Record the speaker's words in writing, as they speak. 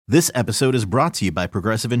This episode is brought to you by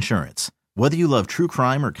Progressive Insurance. Whether you love true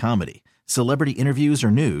crime or comedy, celebrity interviews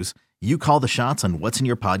or news, you call the shots on what's in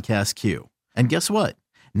your podcast queue. And guess what?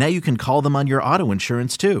 Now you can call them on your auto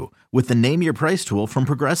insurance too with the Name Your Price tool from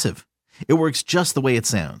Progressive. It works just the way it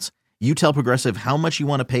sounds. You tell Progressive how much you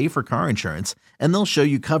want to pay for car insurance, and they'll show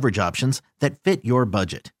you coverage options that fit your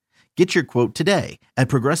budget. Get your quote today at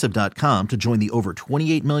Progressive.com to join the over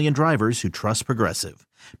 28 million drivers who trust Progressive.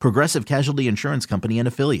 Progressive Casualty Insurance Company and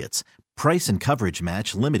Affiliates. Price and coverage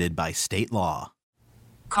match limited by state law.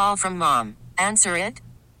 Call from mom. Answer it.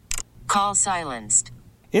 Call silenced.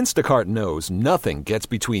 Instacart knows nothing gets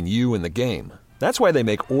between you and the game. That's why they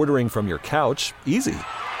make ordering from your couch easy.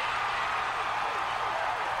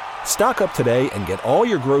 Stock up today and get all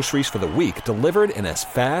your groceries for the week delivered in as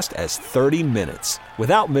fast as 30 minutes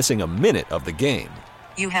without missing a minute of the game.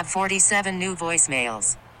 You have 47 new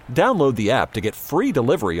voicemails. Download the app to get free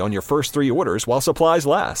delivery on your first 3 orders while supplies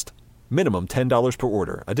last. Minimum $10 per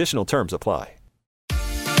order. Additional terms apply.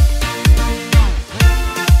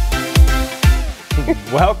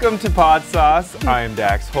 Welcome to Pod Sauce. I am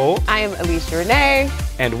Dax Holt. I am Alicia Renee.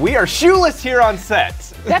 And we are shoeless here on set.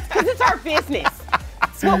 That's because it's our business.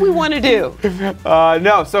 It's what we want to do.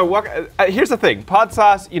 Here's the thing. Pod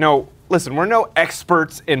Sauce, listen, we're no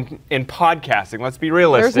experts in podcasting. Let's be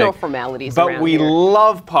realistic. There's no formalities But around we here.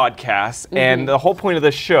 love podcasts, and the whole point of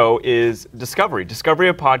this show is discovery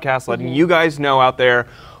of podcasts, letting you guys know out there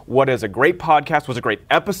what is a great podcast, what's a great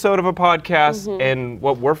episode of a podcast, and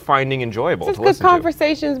what we're finding enjoyable It's to good listen to.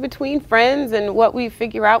 conversations between friends and what we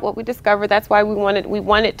figure out, what we discover. That's why we want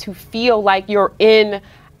it to feel like you're in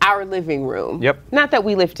our living room. Yep. Not that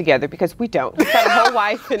we live together, because we don't. We've got a whole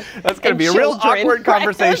wife and That's going to be a children, real awkward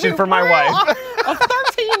conversation for my wife. Of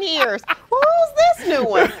 13 years. Well, who's this new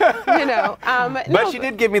one? But she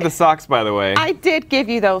did give me the socks, by the way. I did give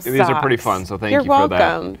you those socks. These are pretty fun, so thank you for that. You're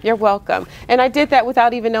welcome. You're welcome. And I did that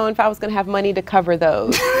without even knowing if I was going to have money to cover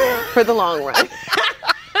those for the long run.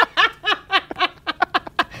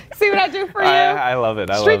 See what I do for you? I love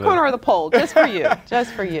it. Street corner of the pole, just for you.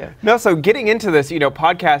 Just for you. No, so getting into this,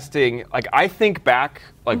 podcasting, I think back,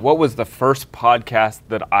 what was the first podcast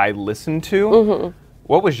that I listened to?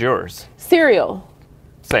 What was yours? Serial.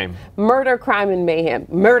 Same. Murder, Crime, and Mayhem.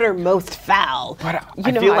 Murder Most Foul. But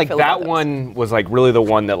I feel like that one was really the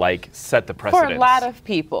one that set the precedence. For a lot of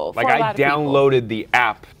people. I downloaded the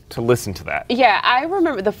app to listen to that. Yeah, I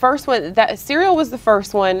remember the first one. Serial was the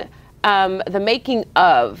first one. The Making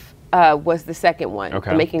of was the second one.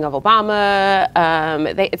 Okay. The Making of Obama.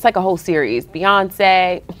 It's like a whole series.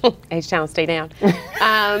 Beyonce. H-Town, stay down.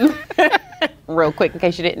 Real quick, in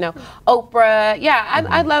case you didn't know. Oprah. Yeah,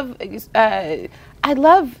 I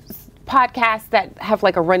love podcasts that have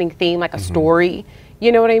a running theme, like a story.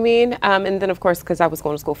 You know what I mean? And then, of course, because I was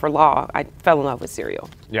going to school for law, I fell in love with Serial.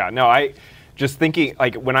 Yeah, no, I just thinking,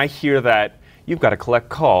 when I hear that, you've got to collect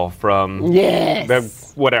call from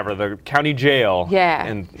the county jail. Yeah.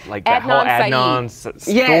 And that whole Adnan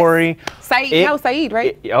story. Saeed,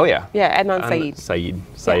 right? Oh, yeah. Yeah, Adnan Saeed.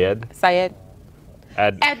 Syed. Syed.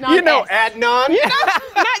 Adnan. Adnan.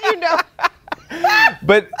 Not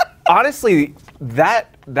But honestly,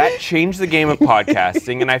 that changed the game of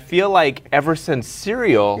podcasting, and I feel like ever since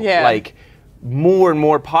Serial, more and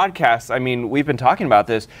more podcasts. I mean, we've been talking about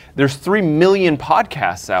this. There's 3 million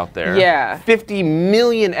podcasts out there. Yeah. 50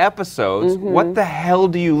 million episodes. What the hell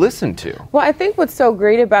do you listen to? Well, I think what's so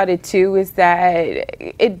great about it too is that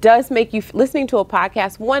it does make you, listening to a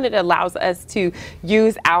podcast, one, it allows us to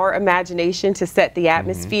use our imagination to set the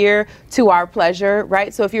atmosphere to our pleasure,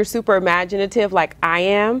 right? So if you're super imaginative like I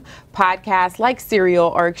am, podcasts like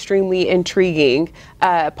Serial are extremely intriguing.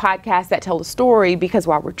 Podcasts that tell a story, because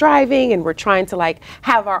while we're driving and we're trying to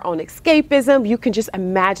have our own escapism, you can just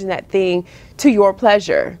imagine that thing to your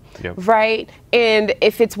pleasure, right? And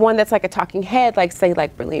if it's one that's like a talking head, say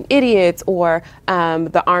Brilliant Idiots or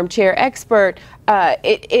The Armchair Expert,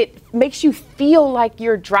 it makes you feel like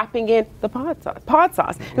you're dropping in the pod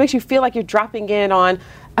sauce. It makes you feel like you're dropping in on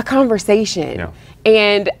a conversation. Yeah.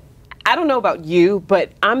 And I don't know about you,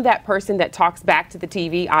 but I'm that person that talks back to the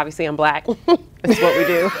TV. Obviously, I'm black. That's what we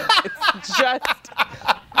do. It's just,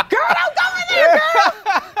 girl, don't go in there,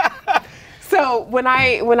 girl. So when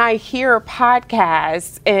I hear a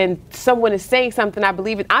podcast and someone is saying something, I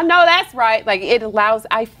believe it. I know that's right. It allows.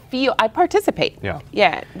 I participate.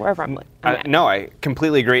 Yeah. Wherever I'm at. No, I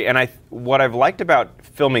completely agree. And what I've liked about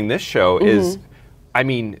filming this show is,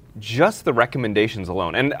 just the recommendations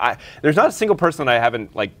alone. And there's not a single person that I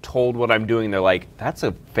haven't told what I'm doing. They're like, that's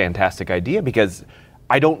a fantastic idea, because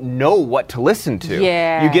I don't know what to listen to.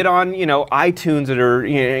 Yeah. You get on, iTunes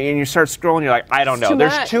and you start scrolling. You're like, I don't know.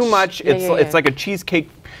 There's too much. It's like a cheesecake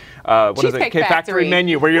what is it? Cheesecake Factory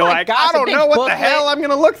menu, where you're Oh my like, gosh, I don't a big know what the booklet. hell I'm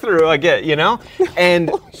gonna look through. I get, you know,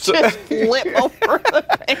 and Just flip over the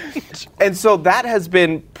page. and so that has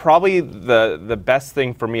been probably the best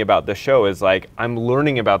thing for me about the show is like I'm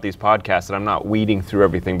learning about these podcasts and I'm not weeding through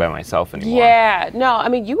everything by myself anymore. Yeah, no, I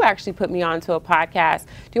mean, you actually put me onto a podcast.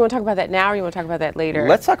 Do you want to talk about that now or you want to talk about that later?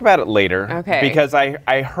 Let's talk about it later. Okay. Because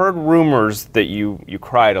I heard rumors that you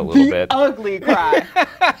cried a little bit. Ugly cry.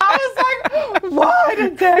 I was like, why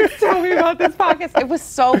did Dex tell me about this podcast? It was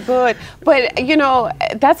so good. But, you know,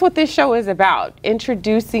 that's what this show is about.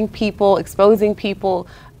 Introducing people, exposing people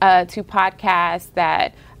to podcasts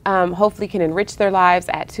that hopefully can enrich their lives,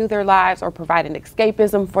 add to their lives, or provide an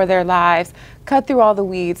escapism for their lives. Cut through all the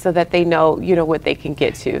weeds so that they know, you know, what they can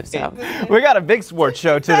get to. So We got a big sports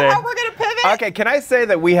show today. how we're gonna pivot? Okay, can I say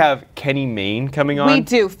that we have Kenny Mayne coming on? We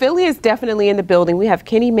do. Philly is definitely in the building. We have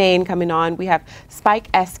Kenny Mayne coming on. We have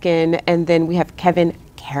Spike Eskin, and then we have Kevin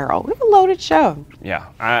Carroll. We have a loaded show. Yeah,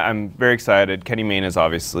 I'm very excited. Kenny Mayne is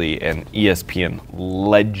obviously an ESPN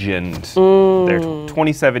legend. They're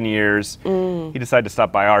 27 years. He decided to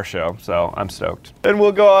stop by our show, so I'm stoked. And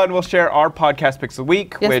we'll go on. We'll share our podcast picks of the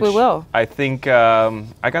week. Yes, which we will. I think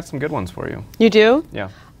I got some good ones for you. You do? Yeah.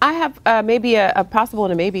 I have maybe a possible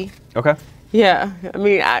and a maybe. Okay. Yeah. I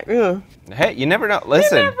mean, Hey, you never know.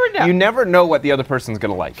 Listen, never know. you never know what the other person's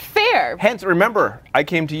gonna like. fair. Hence, remember, I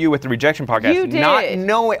came to you with the Rejection podcast, You did. not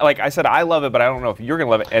knowing. Like I said, I love it, but I don't know if you're gonna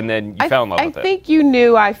love it. And then you fell in love with it. I think you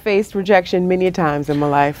knew I faced rejection many times in my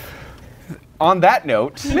life. On that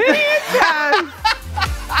note,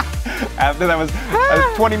 after that was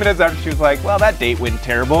 20 minutes after she was like, "Well, that date went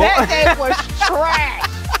terrible." That day was trash.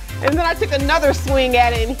 And then I took another swing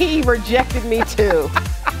at it, and he rejected me too.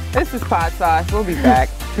 This is Pod Sauce. We'll be back.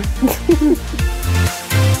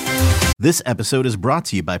 This episode is brought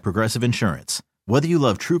to you by Progressive Insurance. Whether you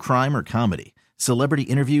love true crime or comedy, celebrity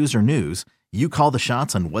interviews or news, you call the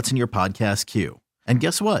shots on what's in your podcast queue. And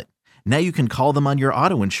guess what? Now you can call them on your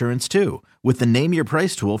auto insurance too with the Name Your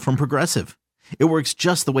Price tool from Progressive. It works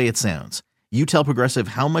just the way it sounds. You tell Progressive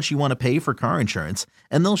how much you want to pay for car insurance,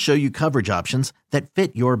 and they'll show you coverage options that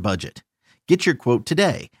fit your budget. Get your quote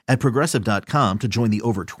today at Progressive.com to join the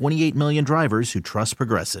over 28 million drivers who trust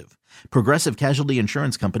Progressive. Progressive Casualty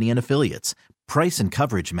Insurance Company and Affiliates. Price and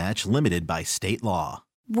coverage match limited by state law.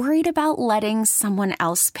 Worried about letting someone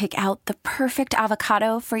else pick out the perfect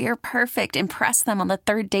avocado for your perfect impress them on the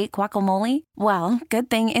third date guacamole? Well, good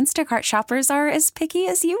thing Instacart shoppers are as picky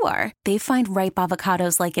as you are. They find ripe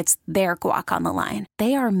avocados like it's their guac on the line.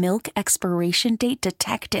 They are milk expiration date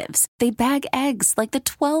detectives. They bag eggs like the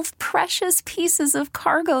 12 precious pieces of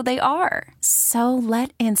cargo they are. So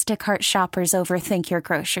let Instacart shoppers overthink your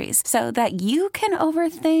groceries so that you can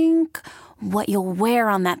overthink what you'll wear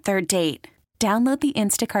on that third date. Download the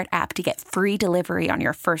Instacart app to get free delivery on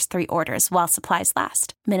your first 3 orders while supplies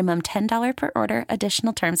last. Minimum $10 per order.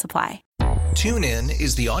 Additional terms apply. TuneIn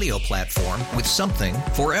is the audio platform with something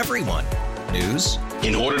for everyone. News.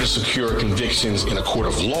 In order to secure convictions in a court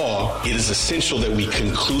of law, it is essential that we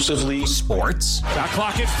conclusively. Sports. Shot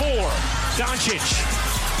clock at 4.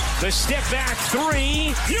 Doncic. The step back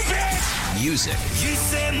 3. You bet. Music. You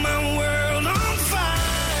set my world on fire.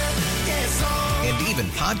 And even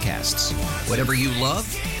podcasts. Whatever you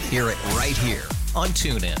love, hear it right here on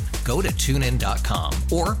TuneIn. Go to TuneIn.com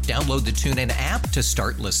or download the TuneIn app to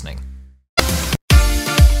start listening.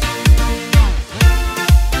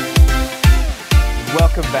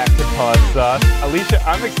 Welcome back to Pod Sauce. Alicia,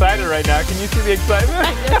 I'm excited right now. Can you see the excitement?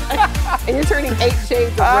 And you're turning 8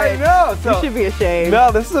 shades of I red. know. So, You should be ashamed. No,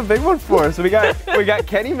 this is a big one for us. So we got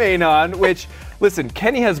Kenny Mayne on, which, listen,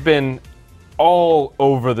 Kenny has been all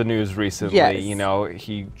over the news recently. Yes. You know,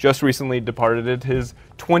 he just recently departed his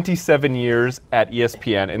 27 years at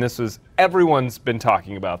ESPN, and this was, everyone's been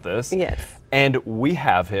talking about this. Yes. And we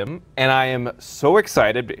have him, and I am so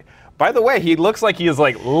excited. By the way, he looks like he is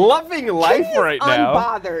like loving life Kenny's right now.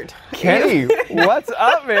 unbothered. Kenny, what's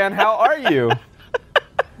up, man? How are you?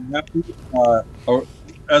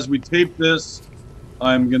 As we tape this,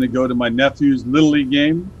 I'm going to go to my nephew's Little League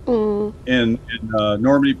game in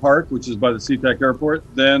Normandy Park, which is by the SeaTac Airport.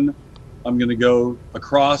 Then I'm going to go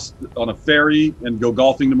across on a ferry and go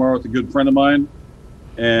golfing tomorrow with a good friend of mine.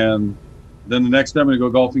 And then the next time I'm going to go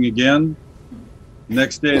golfing again.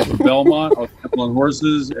 Next day is Belmont. I'll go on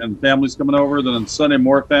horses and family's coming over. Then on Sunday,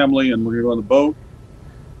 more family, and we're going to go on the boat.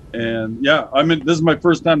 And yeah, this is my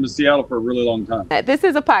first time to Seattle for a really long time. This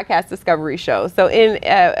is a podcast discovery show. So,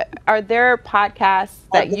 are there podcasts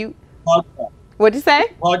that you? Podcast. What'd you say?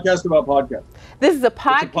 Podcast about podcasts. This is a It's a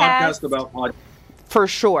podcast. podcast about podcasts. For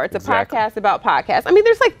sure, it's Exactly. a podcast about podcasts. I mean,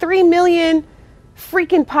 there's like 3 million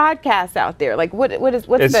freaking podcasts out there. Like what's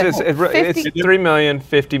it's that? just it's 3 million,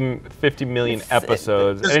 50 million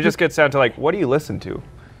episodes, and it just gets down to like, what do you listen to?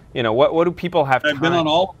 You know, what do people have time? I've been on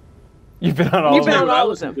all. You've been on all. You've been on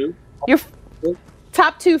all of them. Your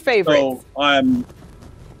top 2 favorites. So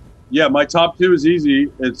my top 2 is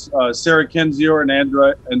easy. It's Sarah Kendzior and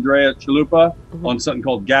Andrea Chalupa on something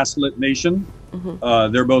called Gaslit Nation.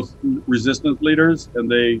 They're both resistance leaders, and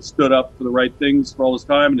they stood up for the right things for all this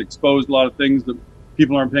time and exposed a lot of things that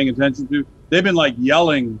people aren't paying attention to. They've been like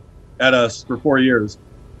yelling at us for 4 years,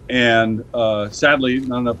 and sadly,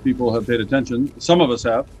 not enough people have paid attention. Some of us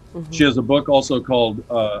have. She has a book also called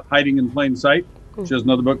Hiding in Plain Sight. She has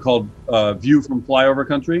another book called View from Flyover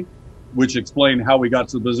Country, which explain how we got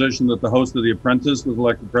to the position that the host of The Apprentice was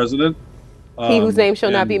elected president. He whose name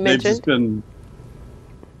shall not be mentioned.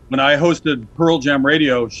 When I hosted Pearl Jam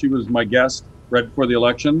Radio, she was my guest right before the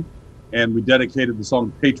election, and we dedicated the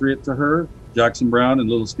song Patriot to her. Jackson Browne and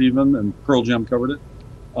Little Steven and Pearl Jam covered it.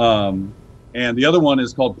 And the other one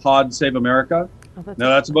is called Pod Save America. Now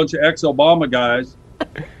that's a bunch of ex-Obama guys,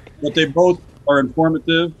 but they both are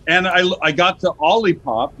informative. And I got to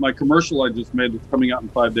Olipop, my commercial I just made that's coming out in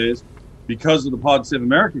 5 days, because of the Pod Save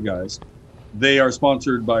America guys. They were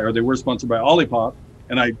sponsored by Olipop,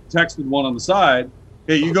 and I texted one on the side,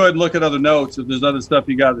 hey, you go ahead and look at other notes. If there's other stuff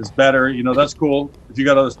you got that's better, you know, that's cool. If you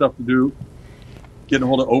got other stuff to do, getting a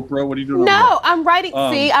hold of Oprah, what are you doing? No, I'm writing.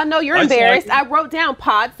 See, I know you're embarrassed. I wrote down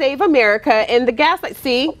Pod Save America and the Gaslight.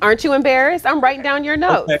 See, aren't you embarrassed? I'm writing down your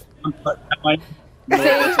notes. Okay.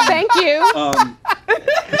 See, thank you.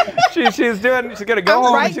 She's going to go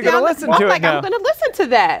home and she's going to listen to it now. I'm going to listen to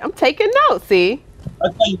that. I'm taking notes, see?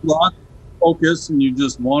 That's how you lost focus and you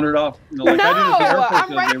just wandered off. You know, like no, I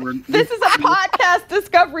did at the airport. This is a podcast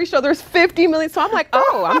discovery show. There's 50 million. So I'm like,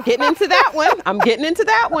 I'm getting into that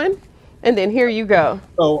one. And then here you go.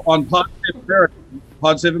 So on Pod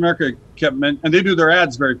Save America kept and they do their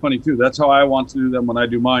ads very funny too. That's how I want to do them when I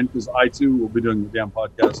do mine, because I too will be doing the damn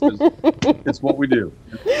podcast, because it's what we do.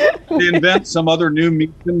 If they invent some other new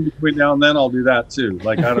medium between now and then, I'll do that too.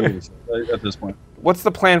 Like, I don't give a shit at this point. What's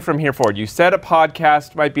the plan from here forward? You said a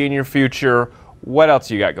podcast might be in your future. What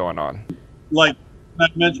else you got going on? Like I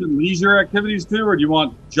mentioned, leisure activities too, or do you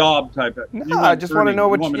want job type? No, I just want to know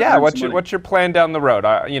what's your plan down the road.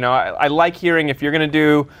 I like hearing if you're going to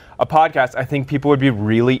do a podcast. I think people would be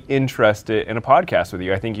really interested in a podcast with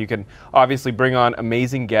you. I think you can obviously bring on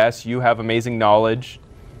amazing guests. You have amazing knowledge.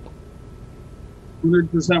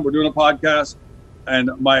 100%. We're doing a podcast,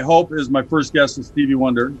 and my hope is my first guest is Stevie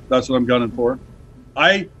Wonder. That's what I'm gunning for.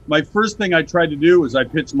 My first thing I tried to do was I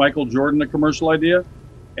pitched Michael Jordan a commercial idea,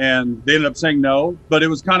 and they ended up saying no. But it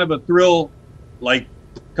was kind of a thrill, like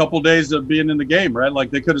a couple days of being in the game, right?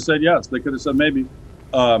 Like they could have said yes, they could have said maybe.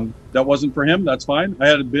 That wasn't for him. That's fine. I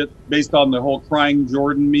had a bit based on the whole crying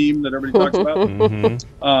Jordan meme that everybody talks about.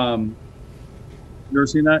 You ever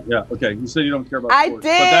seen that? Yeah. Okay. You said you don't care about sports.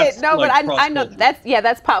 I did. But I know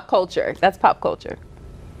that's pop culture. That's pop culture.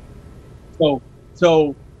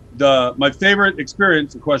 So my favorite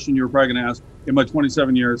experience, the question you were probably going to ask, in my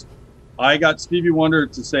 27 years, I got Stevie Wonder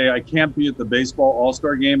to say I can't be at the baseball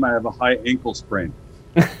All-Star game. I have a high ankle sprain.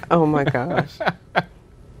 Oh my gosh.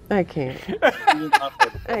 I can't.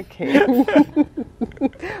 I can't.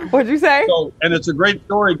 What'd you say? And it's a great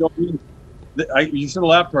story going in. You should have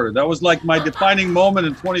laughed harder. That was like my defining moment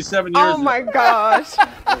in 27 years. Oh my gosh.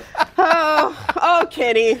 Oh,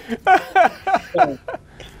 Kenny.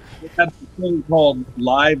 We had this thing called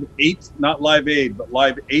Live 8, not Live Aid, but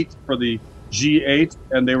Live 8 for the G8,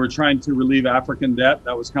 and they were trying to relieve African debt.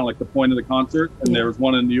 That was kind of like the point of the concert, and there was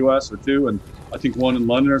one in the U.S. or two, and I think one in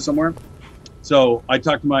London or somewhere. So I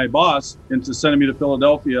talked to my boss into sending me to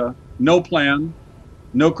Philadelphia. No plan,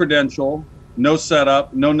 no credential, no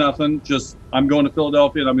setup, no nothing. Just I'm going to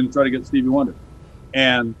Philadelphia and I'm going to try to get Stevie Wonder.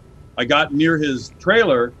 And I got near his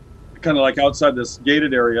trailer, kind of like outside this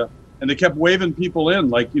gated area, and they kept waving people in.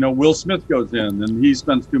 Like, Will Smith goes in and he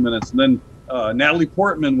spends 2 minutes. And then Natalie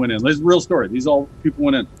Portman went in. This is a real story. These all people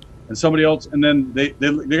went in. And somebody else. And then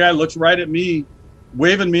the guy looks right at me,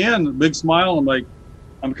 waving me in, a big smile.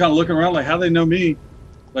 I'm kind of looking around like, how do they know me?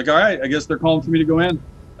 Like, all right, I guess they're calling for me to go in. And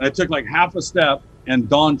I took like half a step, and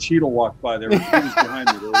Don Cheadle walked by there. He was behind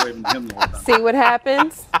me. They were waving him the whole time. See what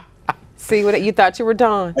happens? See what you thought you were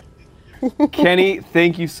Don. Kenny,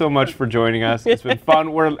 thank you so much for joining us. It's been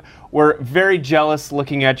fun. We're very jealous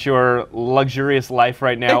looking at your luxurious life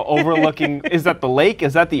right now, overlooking. Is that the lake?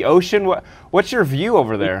 Is that the ocean? What's your view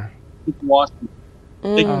over there? Washington.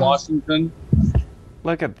 Washington.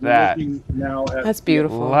 Look at that. Looking now at That's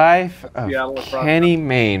beautiful. Life of Seattle across- Kenny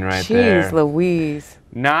Mayne right there. Jeez Louise.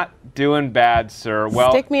 Not doing bad, sir.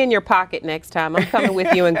 Well, Stick me in your pocket next time. I'm coming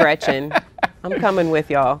with you and Gretchen. I'm coming with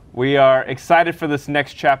y'all. we are excited for this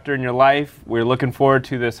next chapter in your life. We're looking forward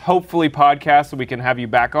to this, hopefully, podcast so we can have you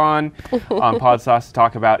back on Pod Sauce to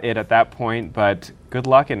talk about it at that point. But good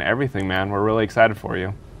luck in everything, man. We're really excited for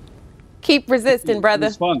you. Keep resisting, It brother.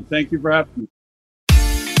 was fun. Thank you for having me.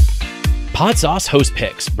 Pod Sauce Host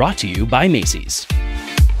Picks, brought to you by Macy's.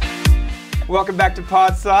 Welcome back to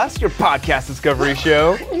Pod Sauce, your podcast discovery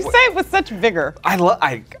show. You say it with such vigor. I Your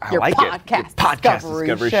like it. Your podcast podcast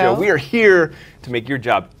discovery show. We are here to make your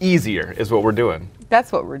job easier, is what we're doing.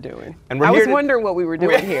 That's what we're doing. And we're I here was to- wondering what we were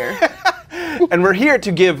doing here. And we're here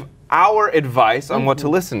to give our advice on what to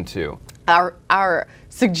listen to. Our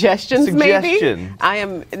suggestions, maybe. Suggestions. I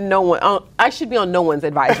am no one. I should be on no one's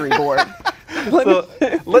advisory board. So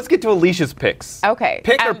let's get to Alicia's picks. Okay.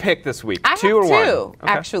 Pick or pick this week? I Two have or two, one?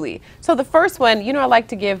 Okay. actually. So the first one, I like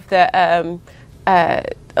to give the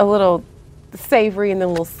a little savory and then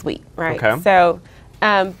a little sweet, right? Okay. So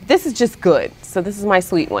this is just good. So this is my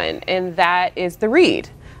sweet one, and that is The Read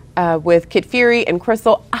with Kid Fury and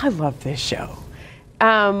Crystal. I love this show.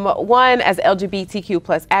 One, as LGBTQ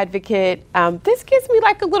plus advocate, this gives me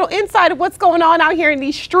like a little insight of what's going on out here in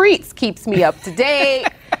these streets, keeps me up to date.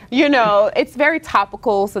 It's very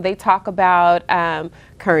topical. So they talk about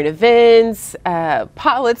current events,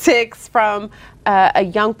 politics from a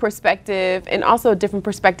young perspective, and also a different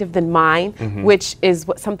perspective than mine, which is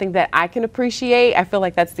something that I can appreciate. I feel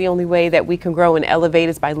like that's the only way that we can grow and elevate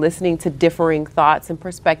is by listening to differing thoughts and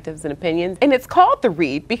perspectives and opinions. And it's called The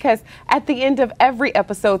Read because at the end of every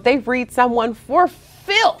episode, they read someone for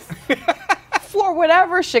filth. For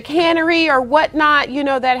whatever chicanery or whatnot,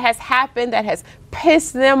 that has happened, that has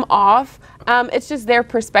pissed them off. It's just their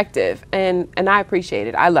perspective, and I appreciate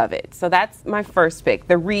it. I love it. So that's my first pick,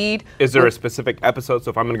 The Read. Is there a specific episode?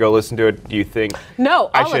 So if I'm going to go listen to it, do you think No,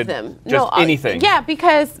 I all should of them. just anything? Yeah,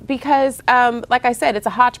 because like I said, it's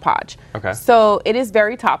a hodgepodge. Okay. So it is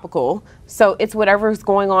very topical. So it's whatever's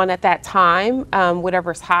going on at that time,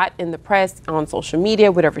 whatever's hot in the press, on social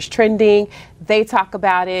media, whatever's trending. They talk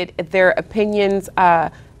about it. Their opinions,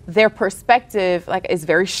 their perspective is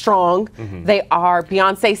very strong. They are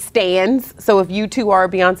Beyonce stans. So if you two are a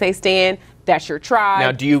Beyonce stan, that's your tribe.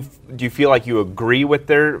 Now, do you feel like you agree with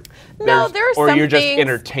their No, there are or some you're just things-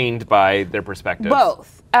 entertained by their perspectives?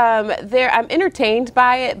 Both. I'm entertained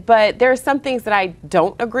by it, but there are some things that I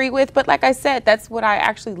don't agree with. But like I said, that's what I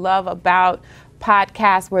actually love about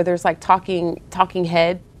podcasts where there's like talking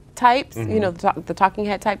head types, the talking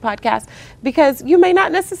head type podcast, because you may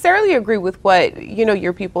not necessarily agree with what,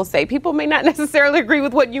 your people say. People may not necessarily agree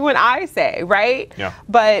with what you and I say, right? Yeah.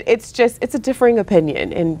 But it's a differing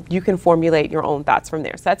opinion, and you can formulate your own thoughts from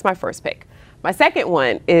there. So that's my first pick. My second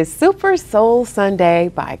one is Super Soul Sunday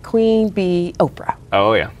by Queen Bee Oprah.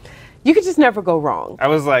 Oh, yeah. You could just never go wrong. I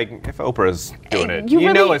was like, if Oprah's doing it, You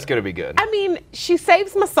you know really- it's going to be good. I mean, she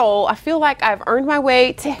saves my soul. I feel like I've earned my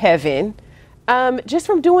way to heaven just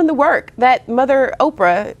from doing the work that Mother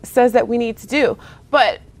Oprah says that we need to do.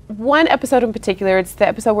 But one episode in particular, it's the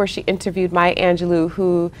episode where she interviewed Maya Angelou,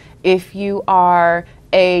 who, if you are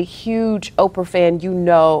a huge Oprah fan, you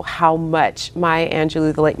know how much Maya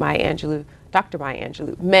Angelou, the late Maya Angelou, Dr. Maya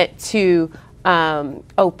Angelou, meant to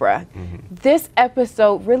Oprah. This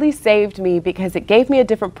episode really saved me because it gave me a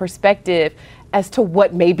different perspective as to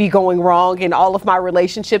what may be going wrong in all of my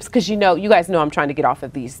relationships, because you guys know I'm trying to get off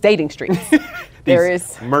of these dating streets. There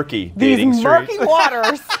is murky dating these murky streets.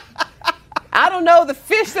 waters. I don't know the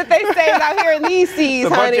fish that they save out here in these seas,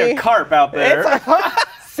 It's a bunch honey. of carp out there.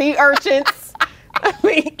 Sea urchins.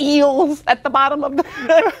 Eels at the bottom of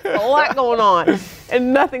a lot going on,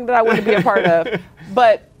 and nothing that I want to be a part of.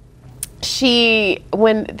 But in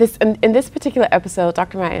this particular episode,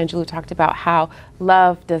 Dr. Maya Angelou talked about how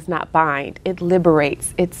love does not bind; it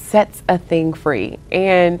liberates, it sets a thing free.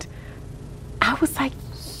 And I was like,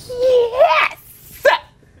 yes!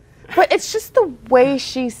 But it's just the way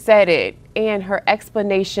she said it and her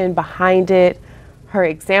explanation behind it, her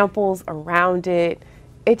examples around it.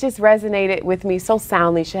 It just resonated with me so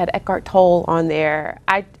soundly. She had Eckhart Tolle on there.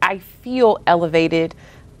 I feel elevated.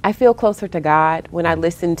 I feel closer to God when I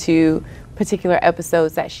listen to particular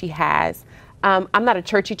episodes that she has. I'm not a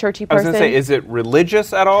churchy person. I was going to say, is it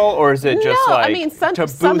religious at all, or is it just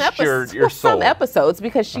to boost your soul? Some episodes,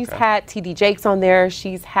 because she's had T.D. Jakes on there.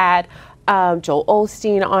 She's had Joel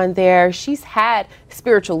Osteen on there. She's had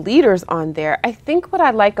spiritual leaders on there. I think what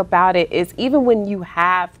I like about it is even when you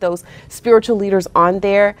have those spiritual leaders on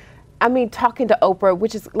there, I mean, talking to Oprah,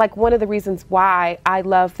 which is like one of the reasons why I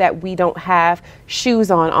love that we don't have shoes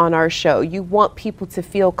on our show. You want people to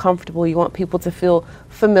feel comfortable. You want people to feel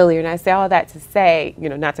familiar. And I say all that to say,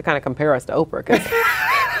 not to kind of compare us to Oprah, because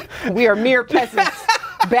we are mere peasants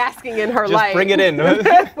basking in her life. Just bring it in.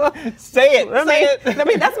 Say it. I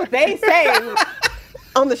mean, that's what they say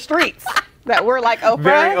on the streets, that we're like Oprah.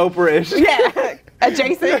 Very Oprah-ish. Yeah,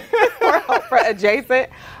 adjacent. We're Oprah adjacent.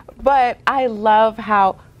 But I love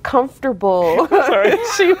how comfortable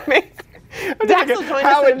she makes. Dax will join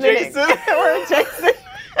us in a minute. We're adjacent.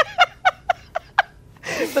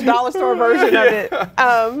 The dollar store version of it.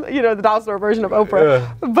 The dollar store version of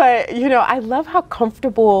Oprah. But I love how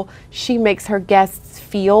comfortable she makes her guests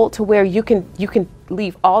feel, to where you can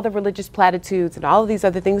leave all the religious platitudes and all of these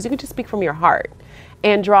other things. You can just speak from your heart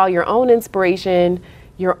and draw your own inspiration,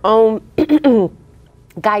 your own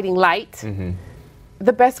guiding light,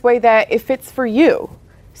 the best way that it fits for you.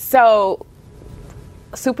 So,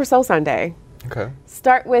 Super Soul Sunday. Okay.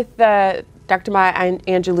 Start with the Dr. Maya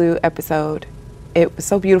Angelou episode. It was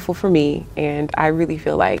so beautiful for me, and I really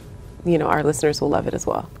feel like, our listeners will love it as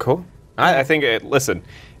well. Cool. I think listen,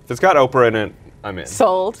 if it's got Oprah in it, I'm in.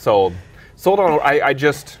 Sold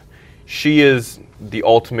on. She is the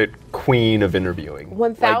ultimate queen of interviewing.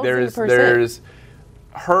 1,000%. There's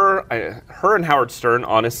her and Howard Stern,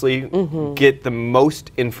 honestly, get the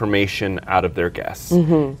most information out of their guests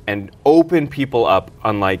and open people up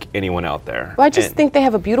unlike anyone out there. Well, I just think they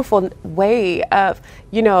have a beautiful way of,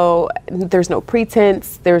 there's no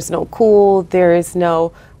pretense, there's no cool,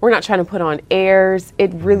 we're not trying to put on airs.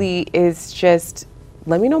 It really is just,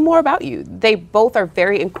 let me know more about you. They both are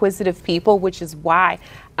very inquisitive people, which is why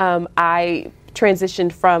I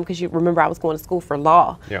transitioned from, because you remember I was going to school for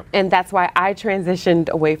law. Yep. And that's why I transitioned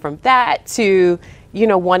away from that to,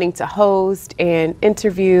 wanting to host and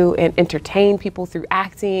interview and entertain people through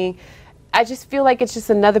acting. I just feel like it's just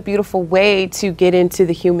another beautiful way to get into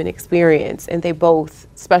the human experience. And they both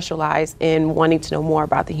specialize in wanting to know more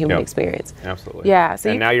about the human experience. Absolutely. Yeah.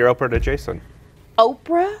 So now you're Oprah adjacent.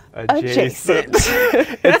 Oprah adjacent.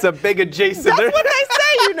 It's a big adjacent. That's what they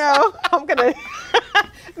say, I'm going to...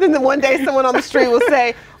 Then one day someone on the street will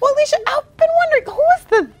say, well, Alicia, I've been wondering, who is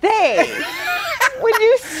the they? When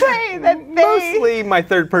you say that they... Mostly my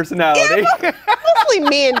third personality. Yeah, mostly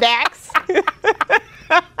me and Dax.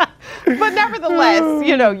 But nevertheless,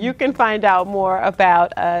 you can find out more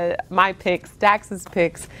about my picks, Dax's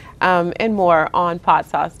picks, and more on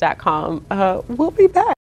podsauce.com. We'll be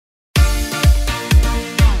back.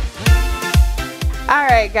 All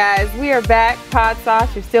right, guys, we are back. Pod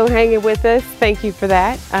Sauce, you're still hanging with us. Thank you for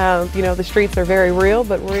that. The streets are very real,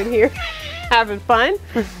 but we're in here having fun.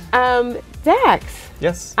 Dax.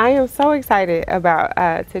 Yes. I am so excited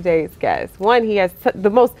about today's guest. One, he has the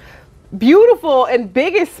most beautiful and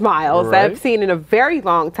biggest smiles that I've seen in a very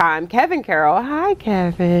long time. Kevin Carroll. Hi,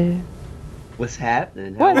 Kevin. What's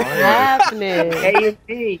happening? What's happening?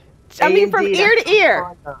 A&D. I mean, from ear to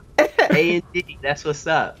ear. A&D, that's what's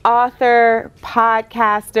up. Author,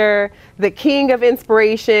 podcaster, the king of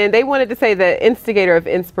inspiration. They wanted to say the instigator of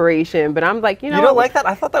inspiration, but I'm like, You don't like that?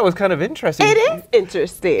 I thought that was kind of interesting. It is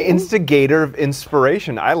interesting. Instigator of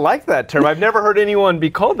inspiration. I like that term. I've never heard anyone be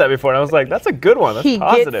called that before, and I was like, that's a good one. That's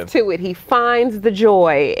positive. He gets to it. He finds the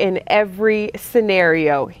joy in every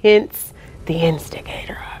scenario, hence the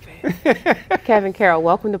instigator of it. Kevin Carroll,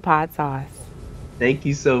 welcome to Pod Sauce. Thank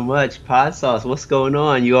you so much. Pod Sauce, what's going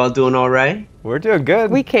on? You all doing all right? We're doing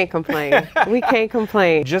good. We can't complain. We can't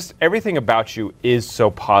complain. Just everything about you is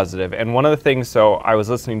so positive. And one of the things, so I was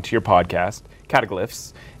listening to your podcast,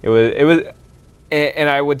 Cataglyphs. It was, and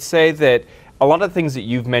I would say that a lot of the things that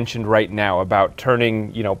you've mentioned right now about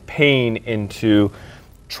turning, pain into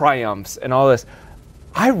triumphs and all this,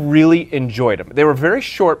 I really enjoyed them. They were very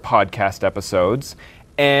short podcast episodes.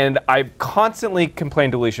 And I constantly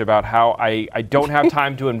complained to Alicia about how I don't have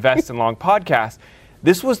time to invest in long podcasts.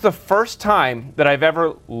 This was the first time that I've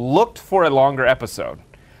ever looked for a longer episode.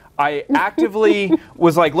 I actively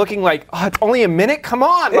was looking it's only a minute? Come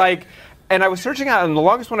on! And I was searching out, and the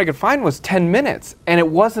longest one I could find was 10 minutes, and it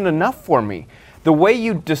wasn't enough for me. The way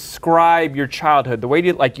you describe your childhood, the way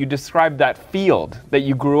you describe that field that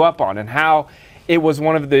you grew up on, and how it was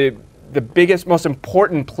one of the biggest, most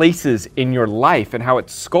important places in your life and how it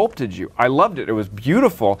sculpted you. I loved it. It was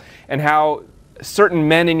beautiful. And how certain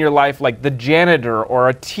men in your life, like the janitor or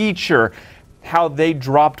a teacher, how they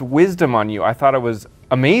dropped wisdom on you. I thought it was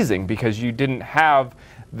amazing because you didn't have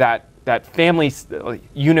that family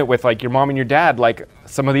unit with your mom and your dad like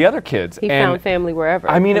some of the other kids. He found family wherever.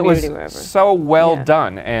 I mean, it was so well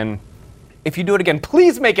done. And if you do it again,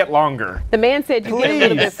 please make it longer. The man said you get a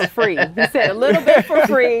little bit for free. He said a little bit for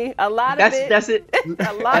free, a lot of it. That's it.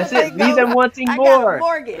 A lot That's of it. Leave them wanting I more. got a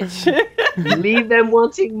mortgage. Leave them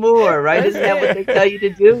wanting more, right? Isn't that what they tell you to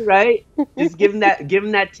do, right? Just give them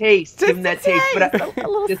that taste. Give them that taste. But a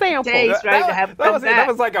little just sample. taste, right? To have them come back. That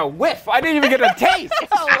was like a whiff. I didn't even get a taste.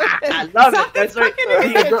 I love it. That's right.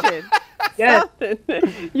 Yes.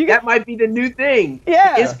 That might be the new thing.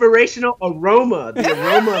 Yeah. Inspirational aroma. The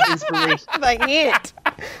aroma of inspiration.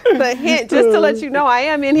 The hint, just to let you know, I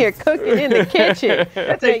am in here cooking in the kitchen.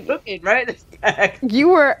 That's a cooking, right? You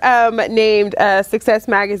were named Success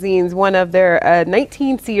Magazine's one of their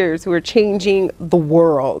 19 seers who are changing the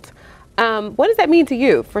world. What does that mean to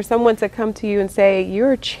you, for someone to come to you and say,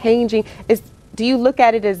 you're changing? Do you look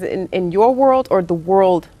at it as in your world or the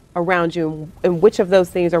world around you, and which of those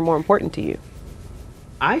things are more important to you?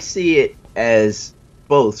 I see it as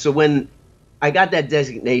both. So when I got that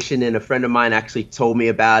designation, and a friend of mine actually told me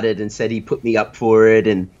about it and said he put me up for it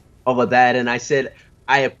and all of that, and I said,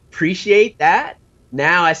 I appreciate that.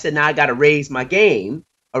 Now I got to raise my game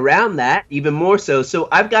around that even more so. So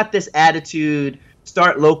I've got this attitude,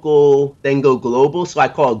 start local, then go global. So I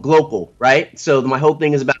call it Glocal, right? So my whole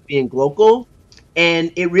thing is about being global.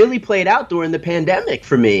 And it really played out during the pandemic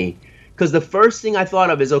for me, because the first thing I thought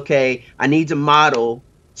of is, okay, I need to model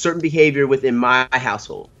certain behavior within my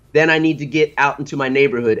household. Then I need to get out into my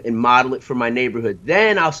neighborhood and model it for my neighborhood.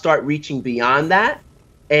 Then I'll start reaching beyond that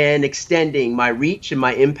and extending my reach and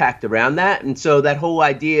my impact around that. And so that whole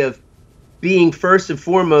idea of being first and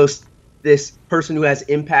foremost this person who has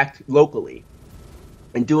impact locally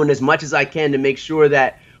and doing as much as I can to make sure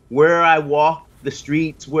that where I walk the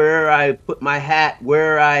streets, where I put my hat,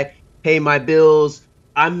 where I pay my bills,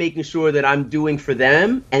 I'm making sure that I'm doing for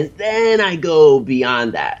them, and then I go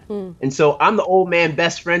beyond that. And so I'm the old man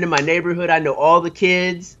best friend in my neighborhood. I know all the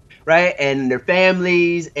kids, right, and their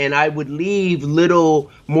families, and I would leave little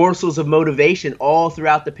morsels of motivation all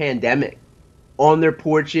throughout the pandemic on their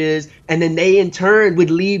porches, and then they in turn would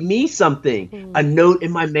leave me something, a note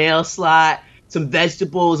in my mail slot, some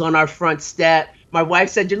vegetables on our front step. My wife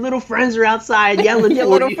said, your little friends are outside yelling your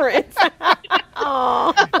for little you. Friends.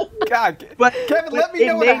 God, Kevin, let me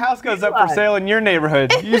know when a house goes up for sale in your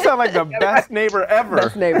neighborhood. You sound like the best neighbor ever.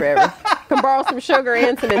 Best neighbor ever. Can borrow some sugar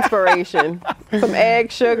and some inspiration. Some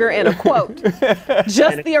egg, sugar, and a quote.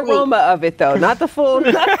 Just the aroma of it, though. Not the full,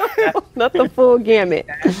 not the full gamut.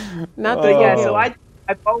 Not the Yeah, so I've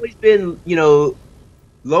always been,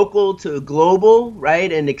 local to global,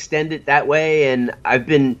 right, and extended that way. And I've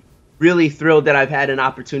been really thrilled that I've had an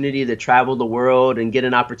opportunity to travel the world and get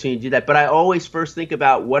an opportunity to do that. But I always first think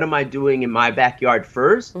about, what am I doing in my backyard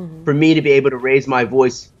first for me to be able to raise my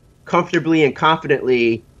voice comfortably and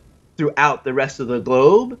confidently throughout the rest of the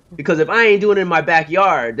globe? Because if I ain't doing it in my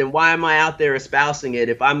backyard, then why am I out there espousing it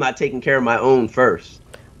if I'm not taking care of my own first?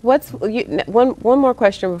 One more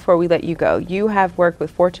question before we let you go. You have worked with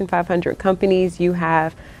Fortune 500 companies. You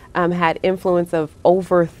have had influence of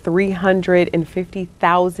over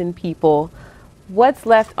 350,000 people. What's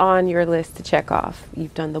left on your list to check off?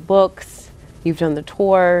 You've done the books, you've done the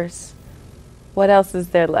tours. What else is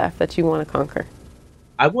there left that you want to conquer?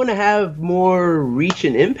 I want to have more reach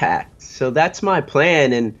and impact. So that's my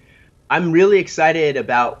plan. And I'm really excited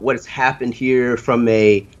about what's happened here from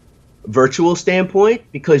a virtual standpoint,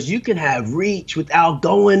 because you can have reach without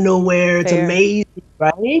going nowhere. It's amazing,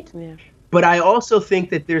 right? Yeah. But I also think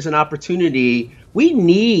that there's an opportunity. We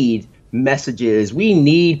need messages. We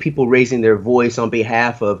need people raising their voice on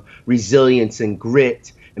behalf of resilience and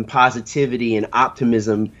grit and positivity and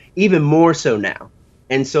optimism, even more so now.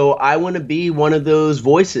 And so I want to be one of those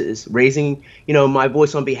voices, raising, my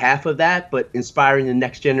voice on behalf of that, but inspiring the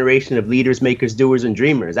next generation of leaders, makers, doers, and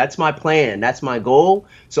dreamers. That's my plan. That's my goal.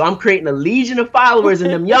 So I'm creating a legion of followers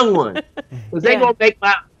in them young ones, because they're going to make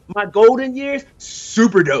my golden years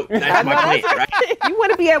super dope. That's my plan, right? You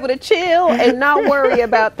want to be able to chill and not worry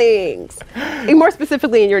about things. And more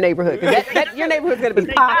specifically in your neighborhood, because your neighborhood's going to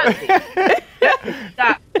be popping.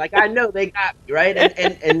 Like, I know they got me, right?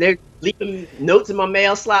 And they're leaving notes in my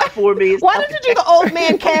mail slot for me. Why don't you do the old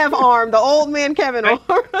man Kev arm, the old man Kevin arm?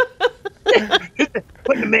 Put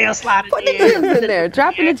the mail slot in Put the gems in there,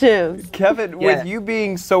 dropping the gems. Kevin, with you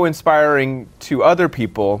being so inspiring to other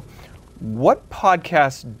people, what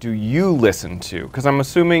podcasts do you listen to? Because I'm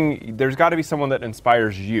assuming there's got to be someone that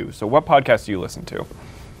inspires you. So what podcasts do you listen to?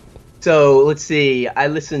 So let's see. I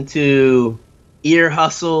listen to Ear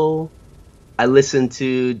Hustle. I listen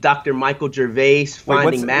to Dr. Michael Gervais,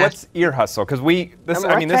 Finding Mastery. What's Ear Hustle? Because this is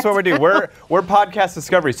what we do. We're podcast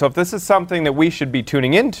discovery. So if this is something that we should be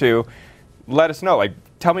tuning into, let us know. Like,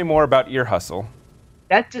 tell me more about Ear Hustle.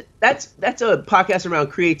 That's a podcast around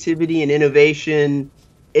creativity and innovation.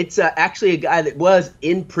 It's actually a guy that was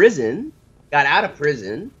in prison, got out of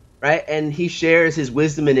prison, right? And he shares his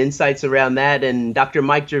wisdom and insights around that. And Dr.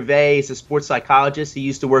 Mike Gervais is a sports psychologist. He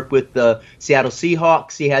used to work with the Seattle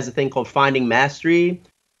Seahawks. He has a thing called Finding Mastery.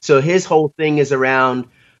 So his whole thing is around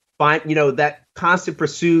that constant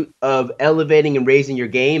pursuit of elevating and raising your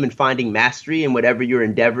game and finding mastery in whatever your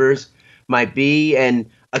endeavors might be. And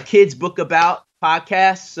a kid's book about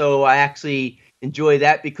podcasts. So I actually enjoy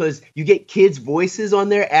that because you get kids' voices on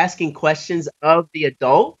there asking questions of the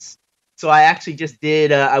adults. So I actually just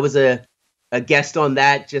did, I was a guest on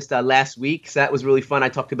that just last week. So that was really fun. I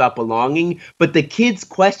talked about belonging, but the kids'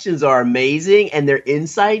 questions are amazing and their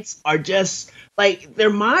insights are just like, they're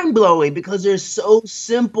mind blowing because they're so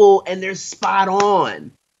simple and they're spot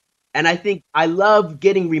on. And I think I love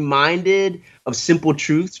getting reminded of simple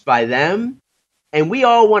truths by them. And we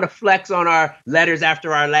all want to flex on our letters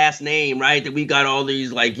after our last name, right? That we got all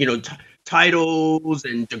these titles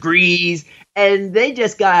and degrees, and they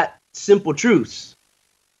just got simple truths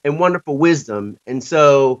and wonderful wisdom. And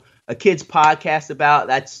so a kid's podcast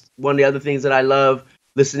that's one of the other things that I love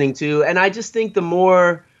listening to. And I just think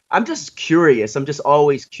I'm just curious. I'm just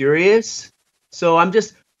always curious. So I'm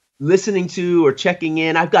just listening to or checking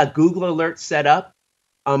in. I've got Google alerts set up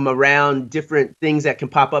around different things that can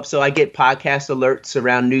pop up. So I get podcast alerts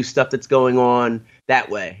around new stuff that's going on that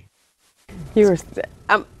way.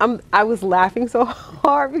 I was laughing so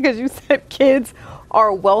hard because you said kids are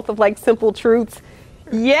a wealth of simple truths.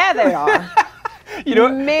 Yeah, they are. You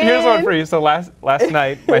know, here's one for you. So last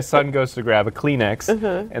night, my son goes to grab a Kleenex,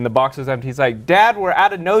 and the box is empty. He's like, "Dad, we're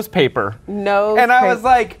out of nose paper." I was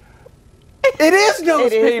like, "It is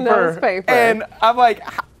nose paper." And I'm like,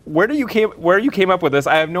 where you came up with this?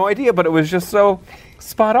 I have no idea, but it was just so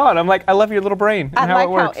spot on. I'm like, I love your little brain and how it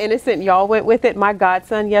works. How innocent y'all went with it. My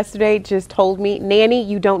godson yesterday just told me, "Nanny,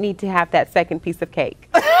 you don't need to have that second piece of cake."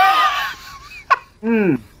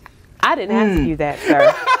 I didn't ask you that,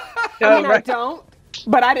 sir. I don't,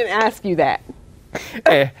 but I didn't ask you that.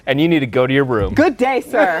 And you need to go to your room. Good day,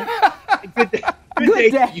 sir. Good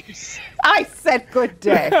day. I said good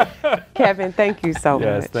day. Kevin, thank you so much.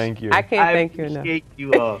 Yes, thank you. I can't thank you enough. I appreciate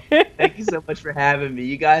you all. Thank you so much for having me.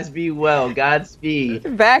 You guys be well.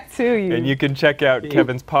 Godspeed. Back to you. And you can check out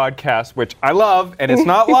Kevin's podcast, which I love, and it's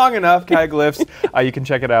not long enough, Kaglyphs. You can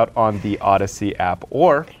check it out on the Odyssey app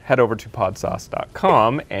or head over to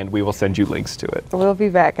podsauce.com, and we will send you links to it. We'll be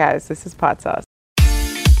back, guys. This is Pod Sauce.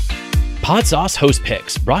 Pod Sauce Host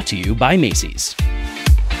Picks, brought to you by Macy's.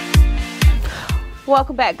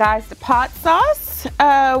 Welcome back, guys, to Pod Sauce.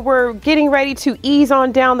 We're getting ready to ease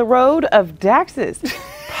on down the road of Dax's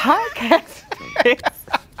podcast picks.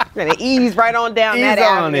 We're going to ease right on down that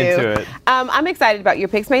avenue. Into it. I'm excited about your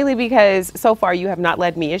picks, mainly because so far you have not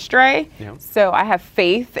led me astray. Yeah. So I have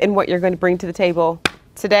faith in what you're going to bring to the table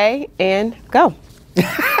today, and go.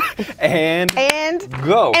 and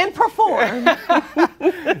go. And perform.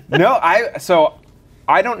 No,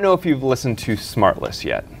 I don't know if you've listened to Smartless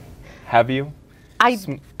yet. Have you?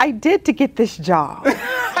 I did to get this job.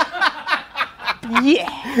 Yeah.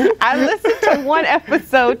 I listened to one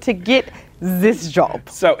episode to get this job.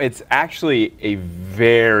 So it's actually a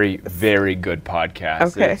very, very good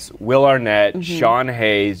podcast. Okay. It's Will Arnett, Sean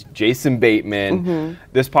Hayes, Jason Bateman.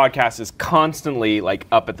 This podcast is constantly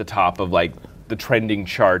up at the top of the trending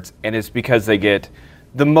charts, and it's because they get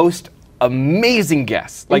the most amazing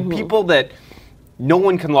guests, people that no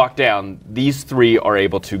one can lock down. These three are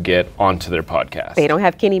able to get onto their podcast. They don't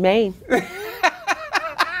have Kenny Mayne.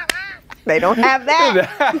 They don't have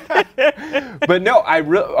that. But no,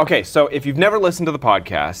 okay, so if you've never listened to the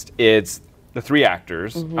podcast, it's the three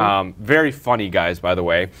actors, very funny guys, by the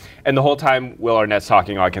way. And the whole time Will Arnett's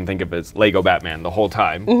talking, all I can think of is Lego Batman the whole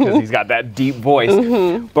time, because he's got that deep voice.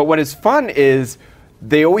 But what is fun is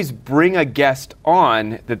they always bring a guest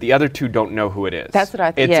on that the other two don't know who it is. That's what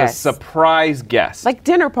I think. It's a surprise guest. Like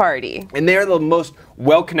dinner party. And they're the most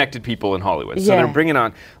well-connected people in Hollywood. So they're bringing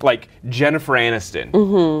on, Jennifer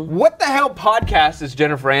Aniston. What the hell podcast is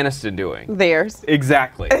Jennifer Aniston doing? Theirs.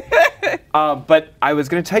 Exactly. But I was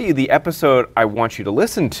going to tell you the episode I want you to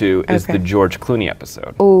listen to is the George Clooney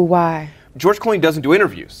episode. Oh, why? George Clooney doesn't do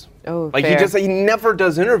interviews. Oh, he never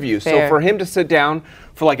does interviews. Fair. So for him to sit down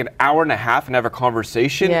for an hour and a half and have a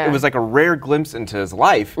conversation, it was a rare glimpse into his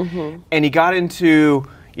life. And he got into,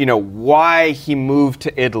 why he moved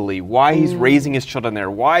to Italy, why he's raising his children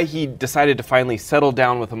there, why he decided to finally settle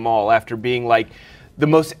down with them all after being the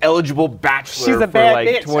most eligible bachelor She's a for bad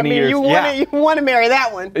bitch. 20 years. You want to marry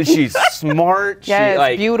that one. She's smart.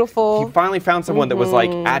 Yes, beautiful. He finally found someone that was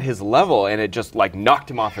at his level, and it just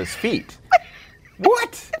knocked him off his feet. What?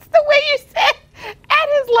 It's the way you said. At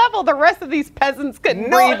his level, the rest of these peasants couldn't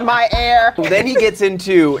breathe my air. Then he gets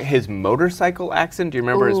into his motorcycle accident. Do you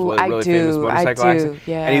remember his really famous motorcycle accident?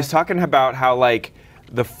 Yeah. And he's talking about how, like,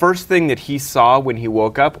 the first thing that he saw when he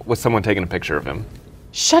woke up was someone taking a picture of him.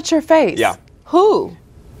 Shut your face. Yeah. Who?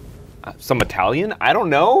 Some Italian? I don't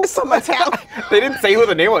know. Some Italian. They didn't say who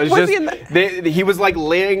the name was. Was He was like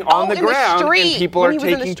laying on the in the ground, street, and people when are he was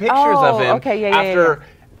in the taking street. pictures of him after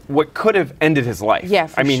what could have ended his life. Yeah,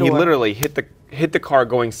 for I mean, he sure. literally hit the car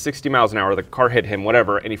going 60 miles an hour. The car hit him,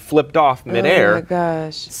 whatever, and he flipped off midair. Oh my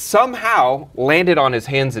gosh. Somehow landed on his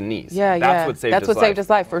hands and knees. That's what saved his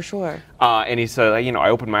life for sure. And he said, I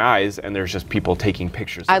opened my eyes and there's just people taking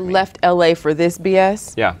pictures I of me. left LA for this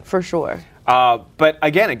BS. Yeah. For sure. But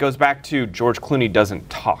again, it goes back to George Clooney doesn't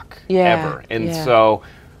talk ever. And so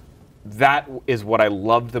that is what I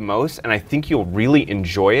loved the most, and I think you'll really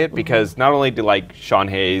enjoy it because not only do like Sean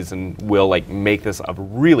Hayes and Will like make this a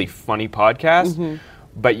really funny podcast,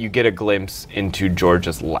 but you get a glimpse into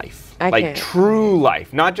George's life. True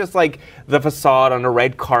life. Not just like the facade on a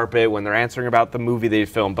red carpet when they're answering about the movie they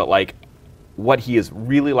filmed, but like what he is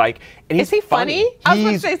really like. And he's Is he funny? I was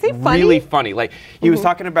going to say, is he funny? Really funny. Like he was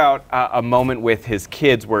talking about a moment with his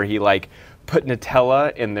kids where he like put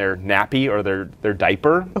Nutella in their nappy or their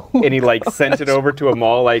diaper, and he like sent it over to a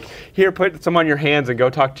mall, like, here, put some on your hands and go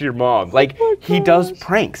talk to your mom. Like, he does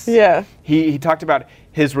pranks. Yeah. He talked about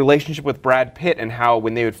his relationship with Brad Pitt and how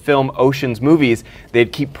when they would film Ocean's movies,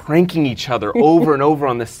 they'd keep pranking each other over and over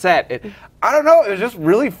on the set. I don't know, it was just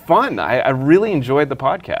really fun. I really enjoyed the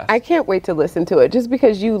podcast. I can't wait to listen to it just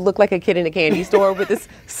because you look like a kid in a candy store with this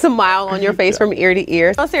smile on your face from ear to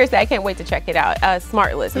ear. No, seriously, I can't wait to check it out.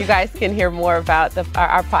 Smartless. You guys can hear more about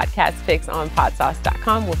our podcast picks on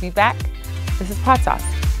podsauce.com. We'll be back. This is Podsauce.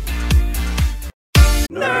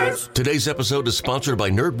 Nerds. Today's episode is sponsored by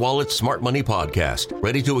NerdWallet's Smart Money Podcast.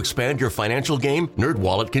 Ready to expand your financial game?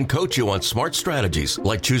 NerdWallet can coach you on smart strategies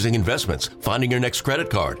like choosing investments, finding your next credit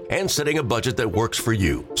card, and setting a budget that works for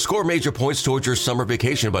you. Score major points towards your summer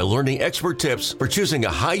vacation by learning expert tips for choosing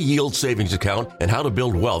a high-yield savings account and how to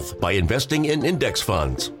build wealth by investing in index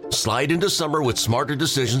funds. Slide into summer with smarter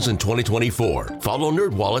decisions in 2024. Follow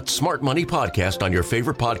NerdWallet's Smart Money Podcast on your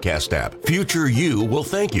favorite podcast app. Future you will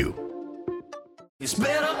thank you.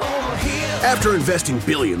 After investing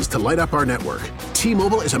billions to light up our network,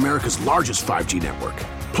 T-Mobile is America's largest 5G network.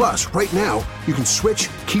 Plus, right now, you can switch,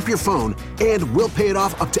 keep your phone, and we'll pay it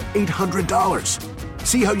off up to $800.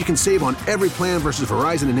 See how you can save on every plan versus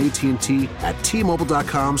Verizon and AT&T at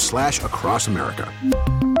T-Mobile.com/across America.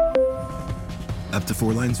 Up to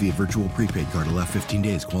 4 lines via virtual prepaid card. Allow 15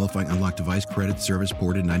 days. Qualifying unlocked device credit service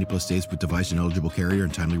ported 90+ days with device and eligible carrier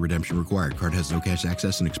and timely redemption required. Card has no cash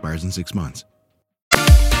access and expires in 6 months.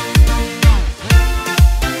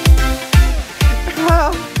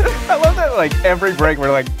 I love that, like, every break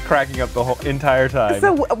we're, like, cracking up the whole entire time.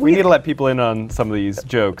 So we need to let people in on some of these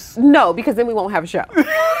jokes. No, because then we won't have a show.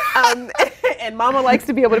 And Mama likes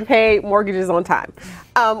to be able to pay mortgages on time.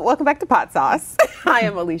 Welcome back to Pot Sauce. I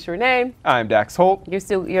am Alicia Renee. I'm Dax Holt. You're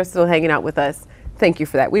still hanging out with us. Thank you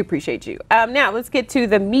for that. We appreciate you. Now, let's get to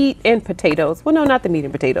the meat and potatoes. Well, no, not the meat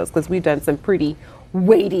and potatoes, because we've done some pretty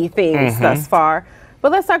weighty things thus far.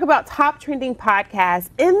 But let's talk about top trending podcasts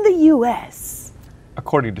in the U.S.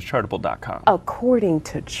 According to Chartable.com. According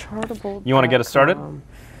to Chartable.com. You want to get us started?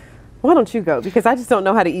 Why don't you go? Because I just don't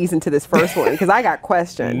know how to ease into this first one, because I got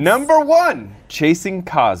questions. Number 1, Chasing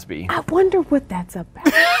Cosby. I wonder what that's about.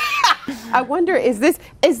 I wonder, is this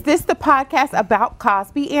the podcast about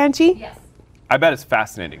Cosby, Angie? Yes. I bet it's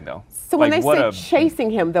fascinating, though. So when they say chasing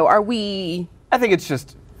him, though, are we... I think it's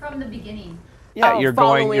just... From the beginning. Yeah, you're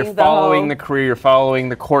following the career, you're following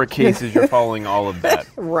the court cases, you're following all of that.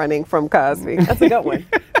 Running from Cosby. That's a good one.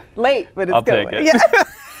 Late, but it's I'll good. take it. Yeah.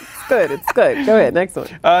 It's good. Go ahead, next one.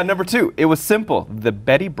 Number 2, It Was Simple, The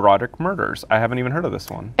Betty Broderick Murders. I haven't even heard of this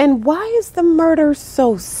one. And why is the murder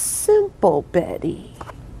so simple, Betty?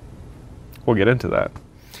 We'll get into that.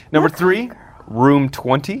 Number 3, Room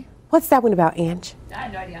 20. What's that one about, Ange? I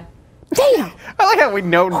have no idea. Damn! I like how we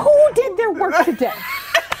know. Who did their work today?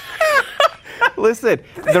 Listen,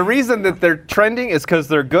 the reason that they're trending is because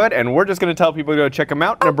they're good, and we're just going to tell people to go check them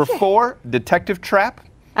out. Okay. Number 4, Detective Trap.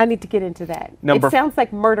 I need to get into that. It sounds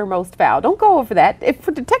like Murder Most Foul. Don't go over that. If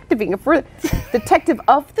for detectiving, if we're Detective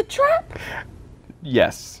of the Trap?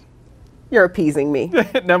 Yes. You're appeasing me.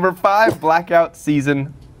 Number 5, Blackout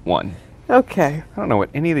Season 1. Okay. I don't know what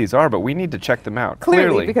any of these are, but we need to check them out.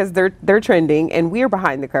 Clearly. Because they're trending, and we're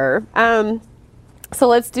behind the curve. So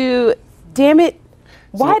let's do, damn it,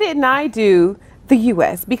 why didn't I do the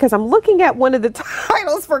U.S. because I'm looking at one of the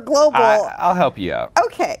titles for global. I'll help you out.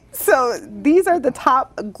 Okay, so these are the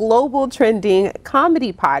top global trending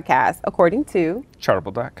comedy podcasts according to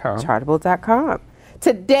Chartable.com. Chartable.com.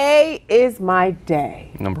 Today is my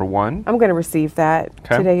day. Number 1. I'm going to receive that.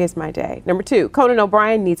 Okay. Today is my day. Number 2, Conan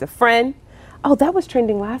O'Brien Needs a Friend. Oh, that was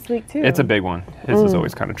trending last week too. It's a big one. His is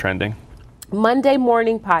always kind of trending. Monday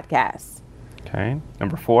Morning Podcast. Okay.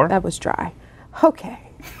 Number 4. That was dry. Okay.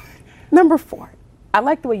 Number 4. I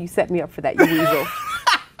like the way you set me up for that, you weasel.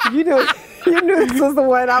 You knew this was the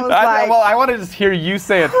one. I was like. Well, I want to just hear you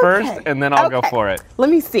say it first, and then I'll go for it. Let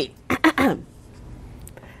me see.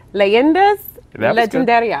 Leyendas That was good.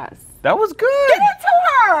 Legendarias. That was good. Get it to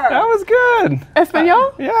her. That was good.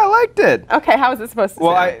 Espanol? Yeah, I liked it. Okay, how is it supposed to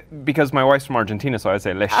sound? Because my wife's from Argentina, so I'd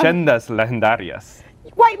say leyendas legendarias.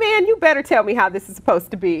 White man, you better tell me how this is supposed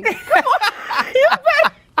to be. Come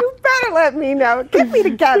on. You better let me know. Get me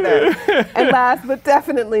together. And last but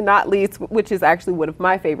definitely not least, which is actually one of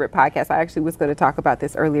my favorite podcasts. I actually was going to talk about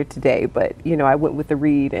this earlier today, but I went with The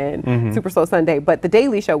Read and Super Soul Sunday. But The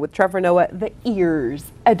Daily Show with Trevor Noah, the Ears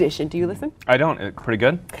edition. Do you listen? I don't. Pretty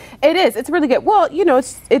good? It is. It's really good. Well,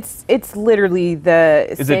 it's literally the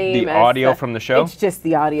Is same it the as audio from the show? It's just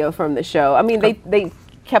the audio from the show. I mean, they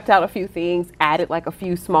kept out a few things, added like a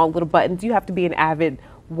few small little buttons. You have to be an avid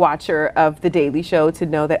watcher of The Daily Show to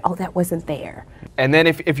know that, that wasn't there. And then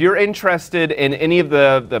if you're interested in any of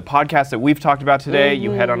the podcasts that we've talked about today,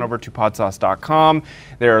 you head on over to podsauce.com.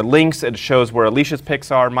 There are links. It shows where Alicia's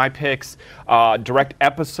picks are, my picks, direct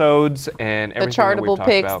episodes, and everything The Chartable that we've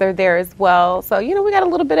picks, talked about. they're there as well. So, we got a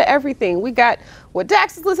little bit of everything. We got what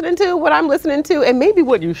Dax is listening to, what I'm listening to, and maybe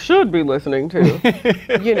what you should be listening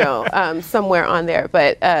to, somewhere on there.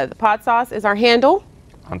 But the Pod Sauce is our handle.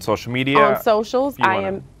 On social media. On socials, I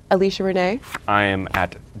am Alicia Renee. I am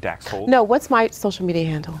at Dax Holt. No, what's my social media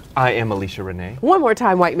handle? I am Alicia Renee. One more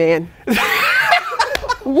time, white man.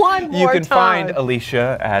 One more time. You can find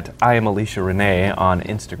Alicia at I am Alicia Renee on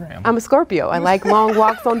Instagram. I'm a Scorpio. I like long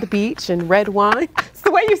walks on the beach and red wine. It's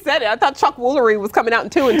the way you said it. I thought Chuck Woolery was coming out in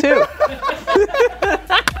 2 and 2.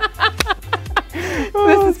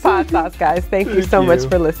 This is Pod Sauce, guys. Thank you so much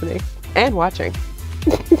for listening and watching.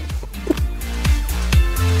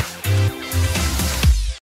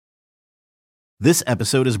 This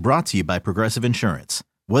episode is brought to you by Progressive Insurance.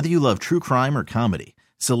 Whether you love true crime or comedy,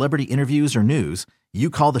 celebrity interviews or news, you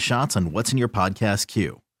call the shots on what's in your podcast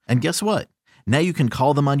queue. And guess what? Now you can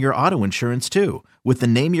call them on your auto insurance too with the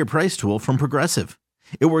Name Your Price tool from Progressive.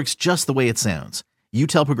 It works just the way it sounds. You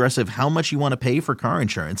tell Progressive how much you want to pay for car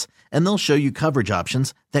insurance, and they'll show you coverage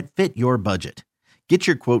options that fit your budget. Get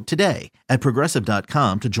your quote today at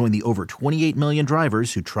Progressive.com to join the over 28 million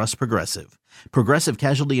drivers who trust Progressive. Progressive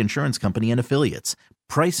Casualty Insurance Company and Affiliates.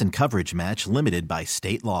 Price and coverage match limited by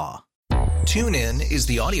state law. TuneIn is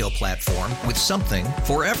the audio platform with something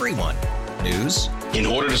for everyone. News. In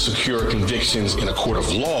order to secure convictions in a court of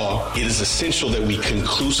law, it is essential that we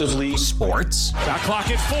conclusively. Sports. Got clock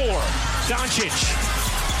at 4.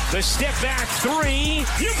 Doncic. The step back 3.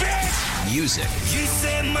 You bet. Music. You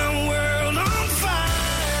set my world on fire.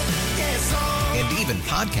 Yes, and even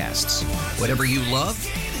podcasts. Whatever you love,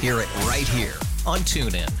 hear it right here on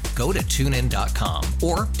TuneIn. Go to TuneIn.com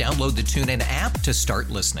or download the TuneIn app to start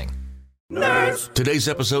listening. Nerds. Today's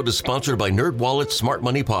episode is sponsored by NerdWallet's Smart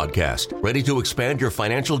Money Podcast. Ready to expand your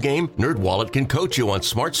financial game? NerdWallet can coach you on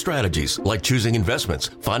smart strategies like choosing investments,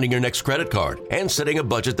 finding your next credit card, and setting a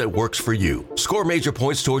budget that works for you. Score major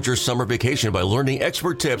points towards your summer vacation by learning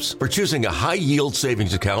expert tips for choosing a high-yield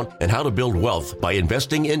savings account and how to build wealth by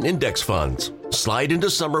investing in index funds. Slide into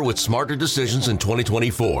summer with smarter decisions in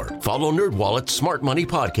 2024. Follow NerdWallet's Smart Money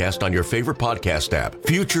Podcast on your favorite podcast app.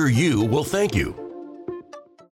 Future you will thank you.